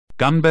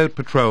Gunboat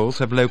patrols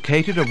have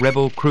located a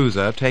rebel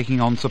cruiser taking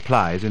on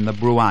supplies in the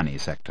Bruani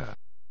sector.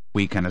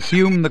 We can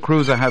assume the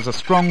cruiser has a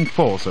strong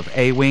force of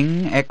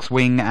A-Wing,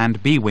 X-Wing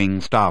and B-Wing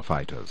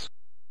starfighters.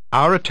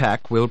 Our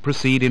attack will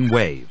proceed in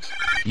waves.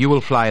 You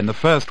will fly in the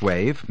first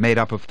wave, made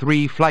up of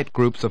 3 flight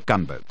groups of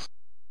gunboats.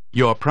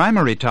 Your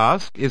primary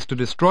task is to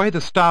destroy the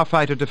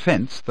starfighter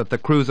defense that the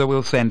cruiser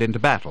will send into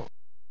battle.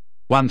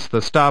 Once the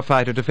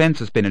starfighter defense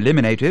has been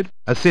eliminated,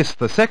 assist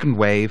the second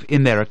wave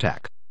in their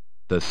attack.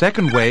 The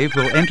second wave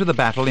will enter the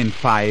battle in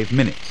 5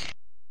 minutes.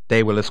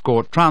 They will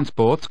escort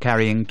transports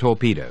carrying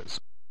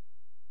torpedoes.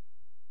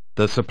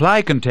 The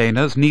supply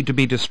containers need to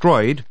be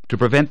destroyed to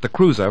prevent the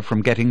cruiser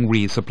from getting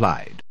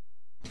resupplied.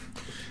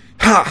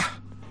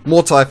 Ha!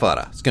 More TIE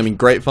Fighter. It's going to be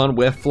great fun.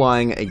 We're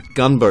flying a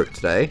gunboat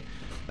today.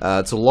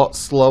 It's a lot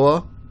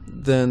slower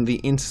than the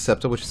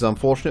Interceptor, which is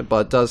unfortunate,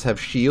 but it does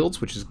have shields,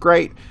 which is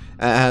great,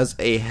 and it has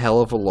a hell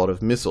of a lot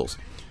of missiles.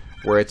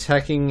 We're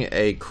attacking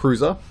a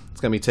cruiser. It's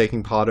going to be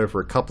taking part over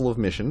a couple of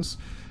missions.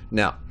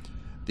 Now,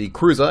 the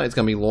cruiser is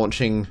going to be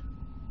launching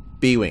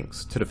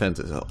B-Wings to defend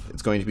itself.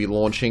 It's going to be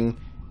launching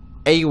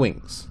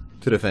A-Wings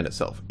to defend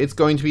itself. It's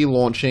going to be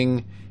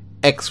launching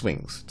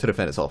X-Wings to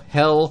defend itself.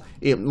 Hell,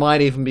 it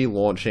might even be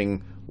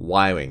launching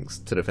Y-Wings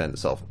to defend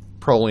itself.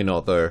 Probably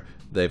not, though.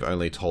 They've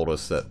only told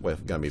us that we're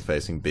going to be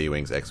facing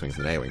B-Wings, X-Wings,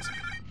 and A-Wings.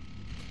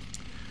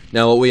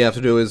 Now what we have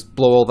to do is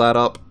blow all that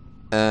up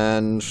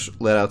and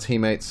let our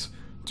teammates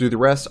do the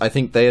rest. I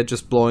think they are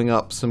just blowing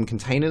up some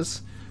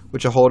containers,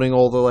 which are holding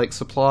all the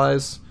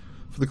supplies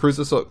for the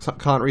cruiser so it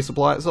can't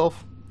resupply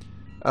itself.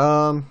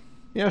 Yeah,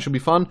 it should be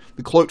fun.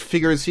 The cloaked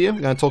figure is here.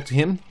 We're going to talk to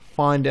him,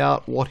 find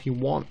out what he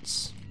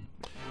wants.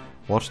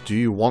 What do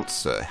you want,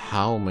 sir?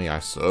 How may I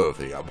serve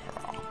the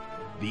Emperor?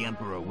 The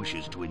Emperor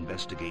wishes to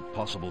investigate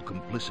possible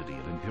complicity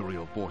of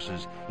Imperial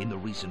forces in the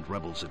recent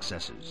rebel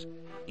successes.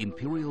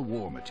 Imperial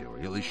war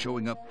material is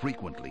showing up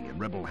frequently in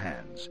rebel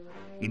hands.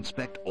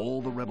 Inspect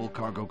all the rebel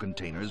cargo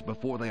containers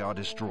before they are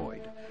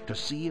destroyed to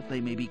see if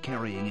they may be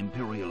carrying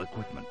Imperial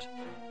equipment.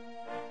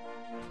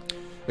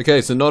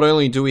 Okay, so not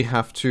only do we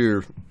have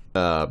to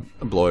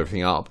blow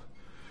everything up,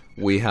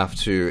 we have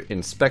to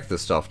inspect the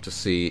stuff to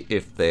see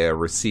if they're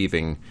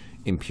receiving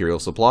Imperial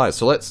supplies.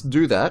 So let's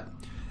do that.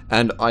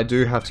 And I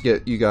do have to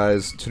get you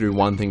guys to do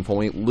one thing for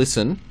me.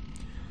 Listen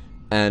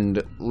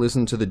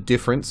to the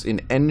difference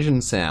in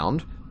engine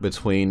sound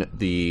between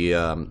the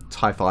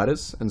TIE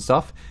fighters and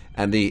stuff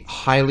and the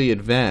highly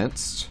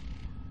advanced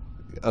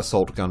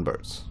assault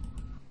gunboats.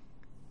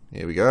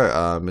 Here we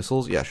go.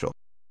 Missiles? Yeah, sure.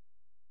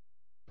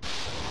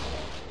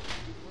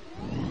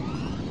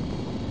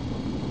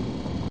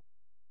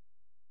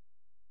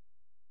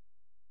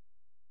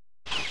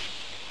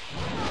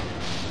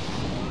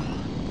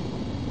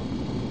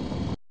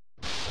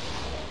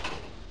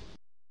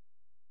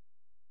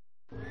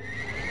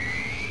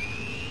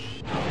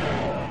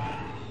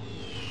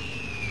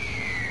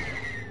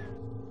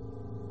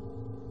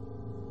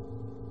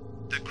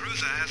 The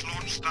cruiser has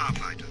launched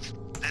starfighters.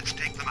 Let's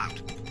take them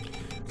out.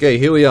 Okay,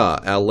 here we are.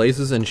 Our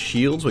lasers and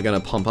shields we're going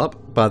to pump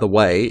up. By the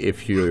way,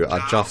 if you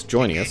are just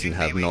joining us and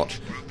have not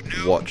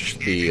watched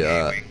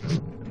the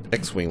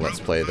X-Wing Let's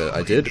Play that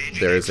I did,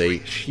 there is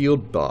a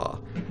shield bar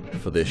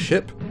for this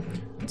ship.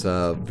 It's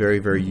a very,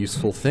 very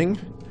useful thing.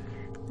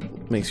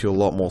 Makes you a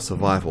lot more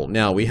survivable.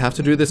 Now, we have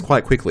to do this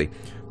quite quickly.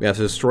 We have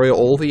to destroy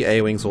all the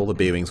A-Wings, all the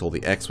B-Wings, all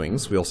the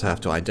X-Wings. We also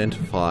have to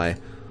identify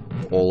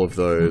all of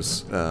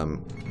those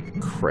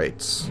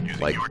crates,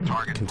 like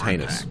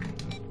containers.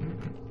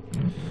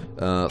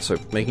 So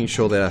making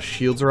sure that our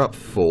shields are up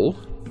full.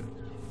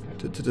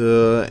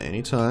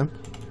 Anytime.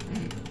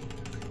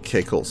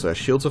 Okay, cool. So our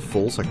shields are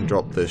full, so I can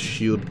drop the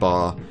shield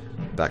bar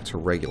back to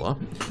regular.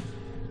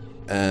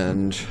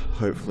 And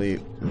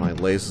hopefully my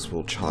lasers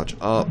will charge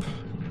up.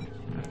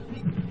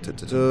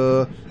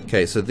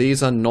 Okay, so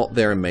these are not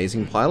their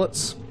amazing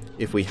pilots.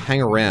 If we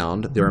hang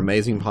around, their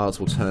amazing pilots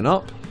will turn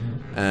up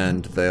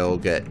and they'll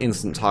get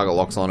instant target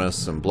locks on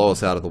us and blow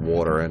us out of the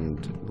water,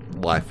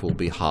 and life will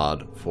be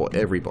hard for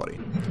everybody.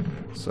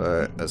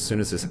 So as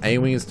soon as this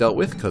A-Wing is dealt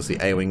with, because the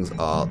A-Wings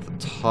are the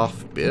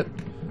tough bit,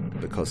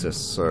 because they're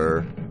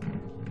so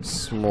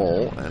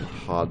small and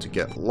hard to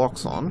get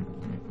locks on.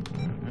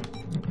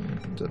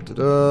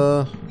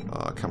 Oh,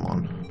 come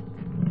on.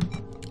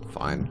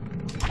 Fine.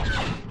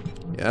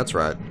 Yeah, that's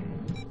right.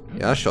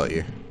 Yeah, I shot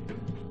you.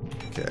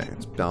 Okay,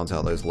 let's balance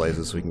out those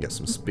lasers so we can get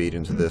some speed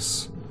into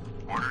this.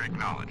 Order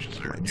acknowledged,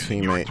 sir. My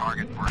teammate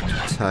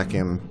attack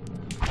him.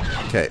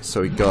 Okay,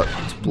 so we got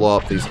to blow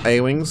up these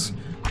A-Wings,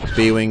 the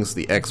B-Wings,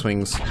 the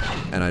X-Wings,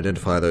 and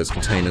identify those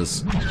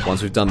containers.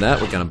 Once we've done that,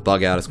 we're going to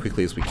bug out as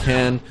quickly as we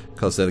can,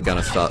 because they're going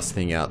to start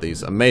sending out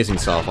these amazing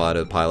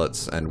starfighter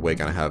pilots, and we're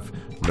going to have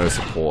no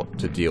support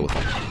to deal with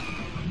them.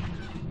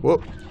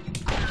 Whoop.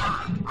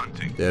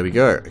 There we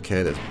go.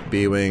 Okay, there's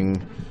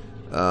B-Wing.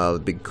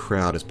 The big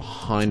crowd is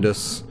behind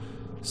us.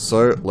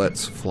 So,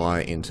 let's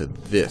fly into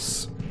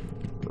this.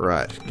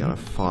 Right, gonna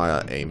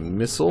fire a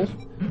missile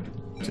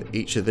to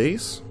each of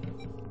these.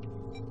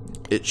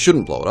 It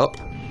shouldn't blow it up.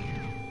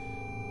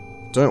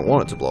 Don't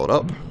want it to blow it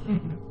up.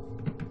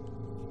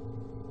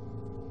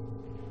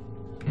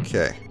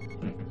 Okay.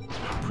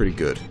 Pretty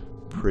good.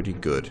 Pretty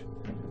good.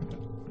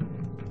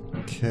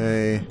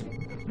 Okay.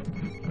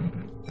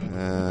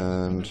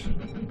 And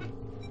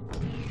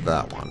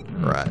that one.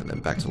 Right, and then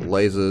back to the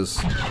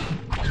lasers.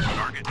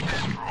 Target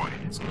destroyed.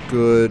 It's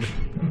good.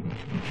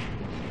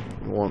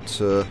 Want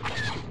to...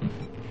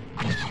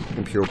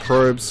 Imperial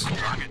probes.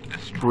 Target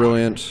destroyed.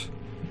 Brilliant.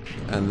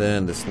 And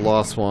then this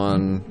last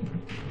one...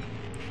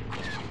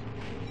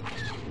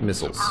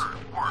 Missiles.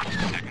 Work.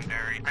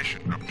 Secondary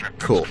mission objective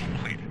Cool.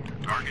 completed.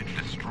 Target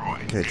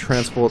destroyed. Okay,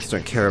 transports,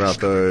 don't care about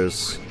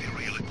those.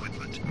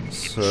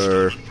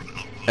 So,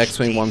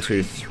 X-Wing 1,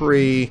 2,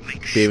 3,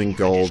 B-Wing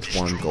Gold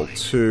 1, Gold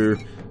 2.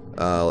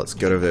 Let's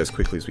get over there as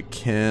quickly as we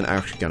can. I'm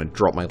actually going to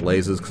drop my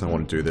lasers because I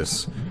want to do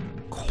this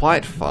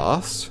quite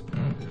fast.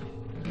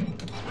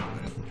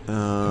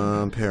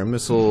 Pair of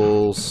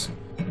missiles.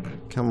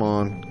 Come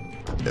on.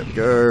 There we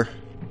go.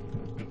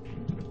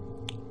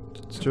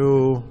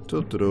 Oh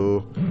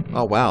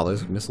wow,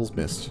 those missiles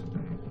missed.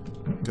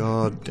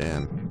 God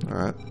damn.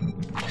 Alright.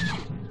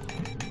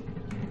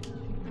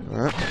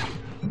 Alright.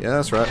 Yeah,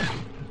 that's right.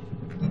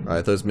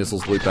 Alright, those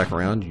missiles loop back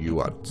around. You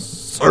are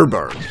so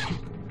burned.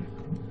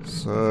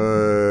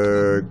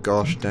 So...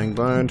 Gosh dang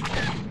boned.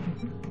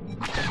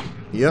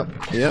 Yep,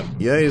 yeah,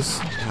 he's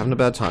having a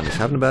bad time. He's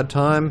having a bad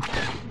time.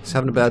 He's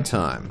having a bad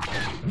time.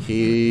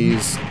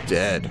 He's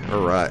dead.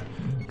 Alright.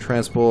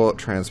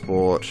 Transport.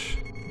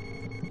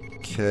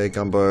 Okay,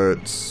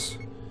 gunboats.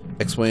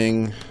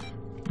 X-Wing.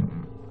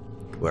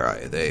 Where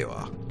are you? There you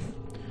are.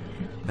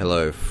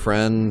 Hello,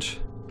 friend.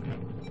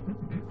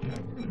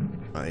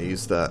 I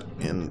use that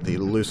in the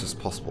loosest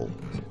possible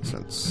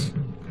sense.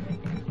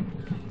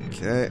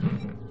 Okay.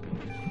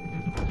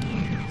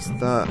 Is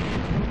that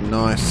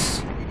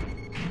nice?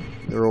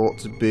 There ought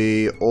to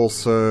be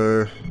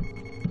also...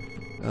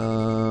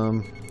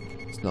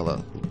 it's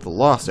another... The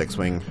last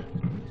X-Wing.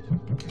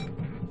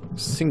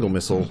 Single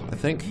missile, I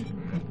think.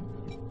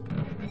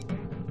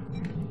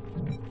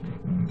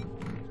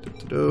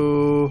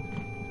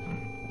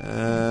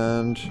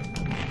 And...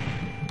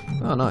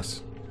 Oh,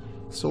 nice.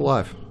 Still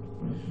alive.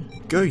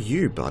 Go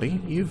you, buddy.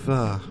 You've,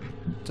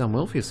 done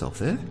well for yourself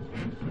there.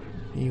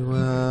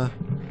 Yeah,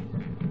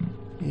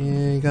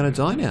 you're gonna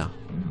die now.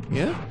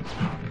 Yeah?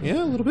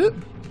 Yeah, a little bit.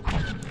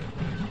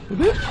 A little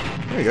bit.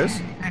 There he goes.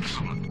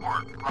 Excellent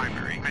work.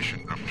 Primary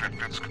mission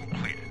objectives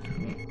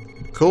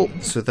completed. Cool.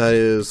 So that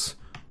is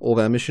all of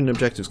our mission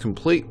objectives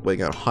complete. We're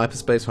going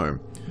hyperspace home.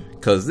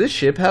 Because this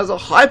ship has a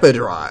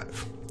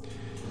hyperdrive.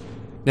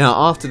 Now,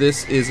 after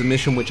this is a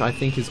mission which I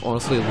think is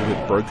honestly a little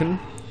bit broken.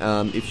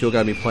 If you're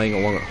going to be playing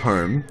along at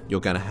home, you're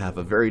going to have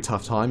a very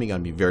tough time. You're going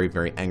to be very,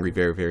 very angry,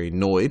 very, very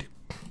annoyed.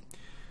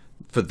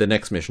 For the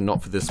next mission,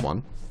 not for this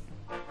one.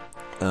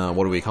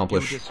 What do we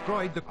accomplish? You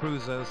destroyed the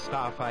cruiser's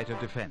starfighter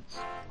defense.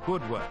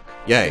 Good work.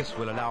 Yay. This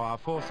will allow our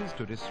forces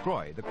to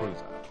destroy the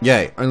cruiser.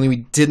 Yay, only we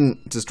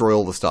didn't destroy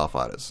all the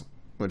starfighters,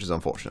 which is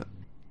unfortunate.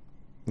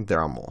 There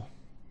are more.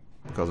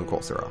 Because of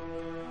course there are.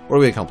 What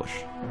do we accomplish?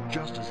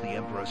 Just as the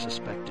Emperor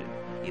suspected,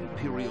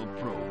 Imperial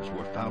probes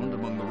were found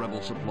among the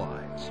rebel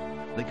supplies.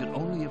 They could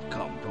only have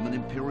come from an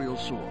Imperial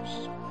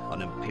source.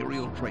 An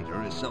Imperial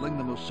traitor is selling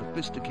the most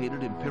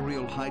sophisticated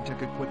Imperial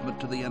high-tech equipment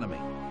to the enemy.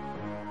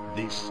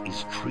 This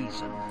is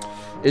treason.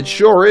 It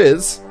sure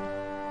is.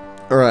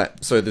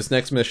 Alright, so this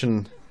next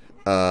mission,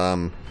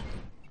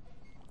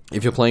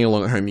 if you're playing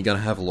along at home, you're going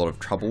to have a lot of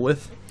trouble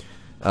with.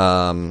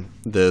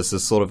 There's a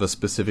sort of a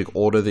specific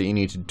order that you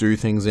need to do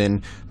things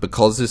in,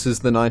 because this is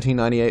the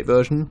 1998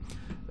 version,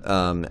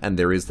 and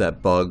there is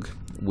that bug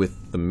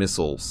with the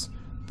missiles.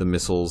 The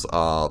missiles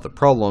are the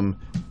problem.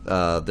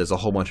 There's a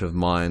whole bunch of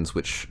mines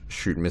which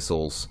shoot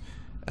missiles,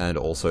 and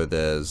also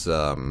there's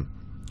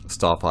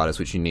starfighters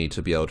which you need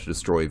to be able to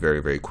destroy very,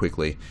 very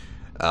quickly.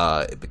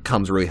 It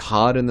becomes really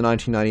hard in the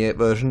 1998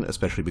 version,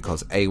 especially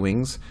because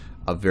A-Wings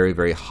are very,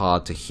 very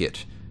hard to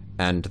hit,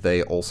 and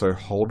they also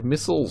hold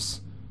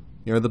missiles.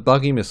 You know, the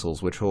buggy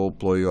missiles, which will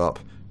blow you up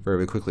very,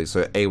 very quickly.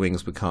 So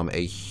A-Wings become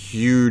a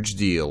huge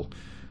deal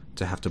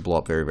to have to blow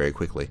up very, very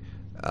quickly.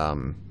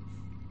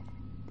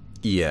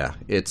 Yeah,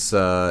 it's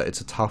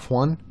a tough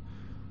one,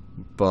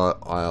 but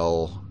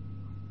I'll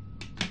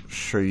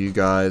show you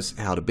guys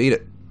how to beat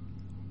it.